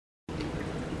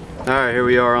Alright, here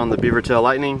we are on the Beavertail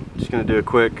Lightning. Just going to do a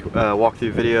quick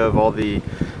walkthrough video of all the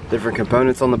different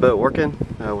components on the boat working.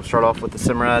 We'll start off with the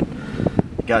Simrad.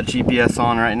 Got GPS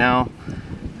on right now.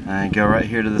 Go right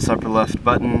here to this upper left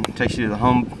button. Takes you to the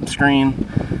home screen,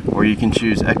 or you can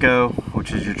choose Echo,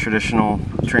 which is your traditional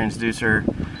transducer.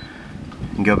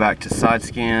 And go back to side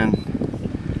scan.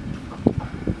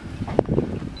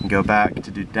 And go back to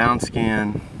do down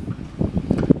scan.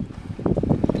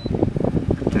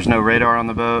 There's no radar on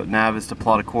the boat. Nav is to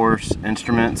plot a course.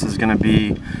 Instruments is going to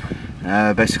be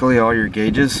basically all your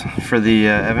gauges for the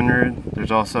Evinrude. There's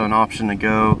also an option to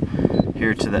go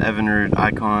here to the Evinrude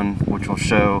icon, which will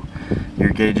show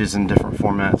your gauges in different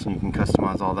formats, and you can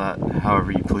customize all that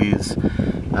however you please.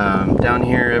 Down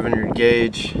here, Evinrude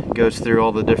gauge goes through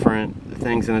all the different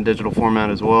things in a digital format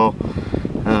as well.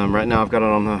 Right now I've got it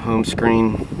on the home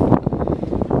screen.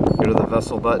 Go to the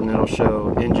vessel button, it'll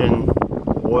show engine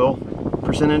oil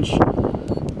percentage.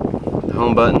 The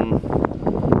home button,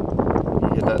 you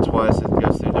hit that twice, it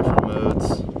goes through different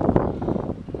modes.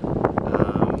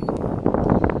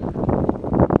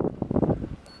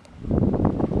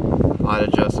 Light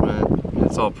adjustment,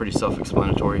 it's all pretty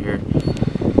self-explanatory here.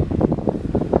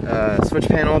 Switch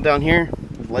panel down here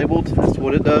is labeled, that's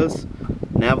what it does.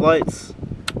 Nav lights,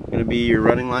 going to be your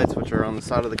running lights, which are on the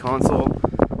side of the console.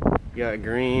 You got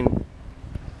green,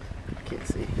 I can't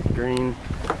see, green,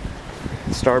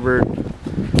 starboard,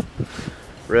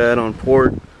 red on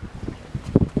port.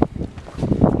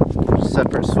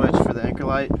 Separate switch for the anchor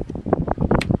light,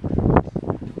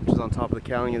 which is on top of the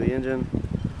cowling of the engine.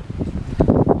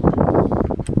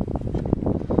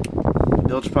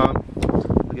 Bilge pump,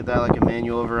 look at that, like a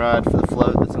manual override for the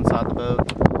float that's inside the boat.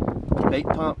 Bait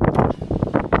pump,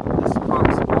 this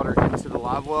pumps water into the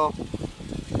live well. So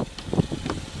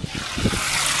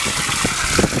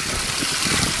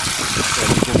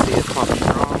you can see it's pumping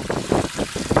strong.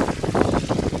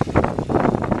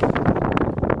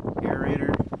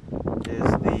 Aerator is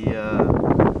the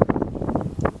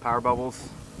power bubbles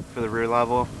for the rear live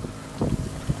well.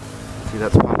 See,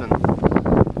 that's pumping.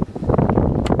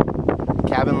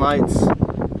 Cabin lights,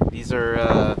 these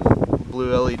are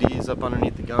blue LEDs up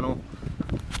underneath the gunnel.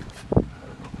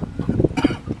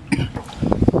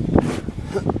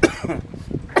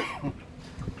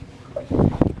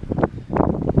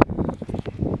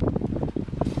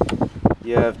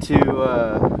 You have two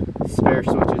spare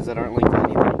switches that aren't linked to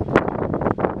anything.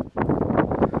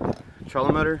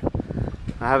 Trolling motor,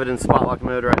 I have it in spot lock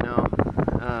mode right now.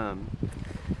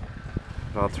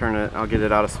 I'll turn it, I'll get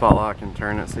it out of spot lock and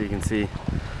turn it so you can see.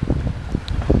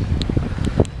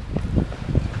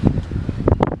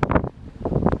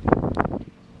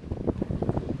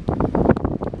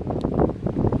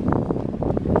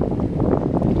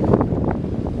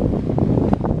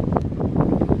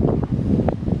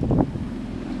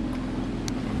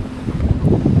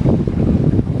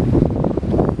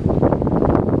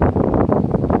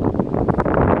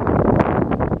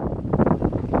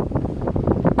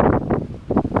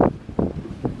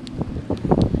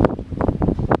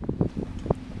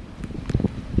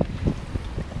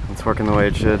 It's working the way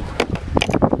it should.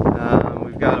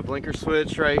 We've got a blinker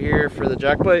switch right here for the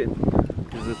jack plate,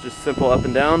 because it's just simple up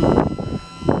and down.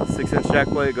 6-inch jack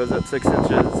plate goes up 6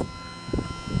 inches,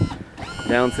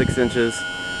 down 6 inches.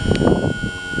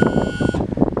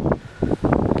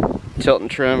 Tilt and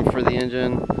trim for the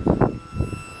engine.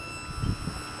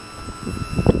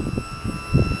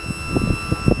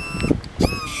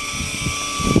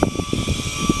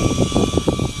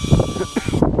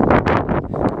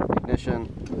 Ignition.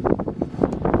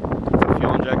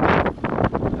 Fuel injector.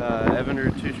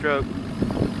 Evinrude 2-stroke.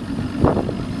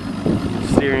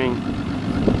 Steering.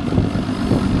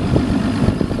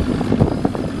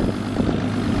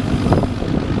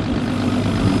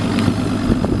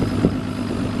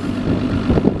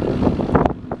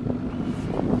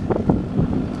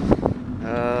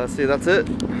 See, that's it.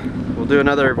 We'll do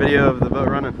another video of the boat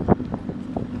running.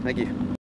 Thank you.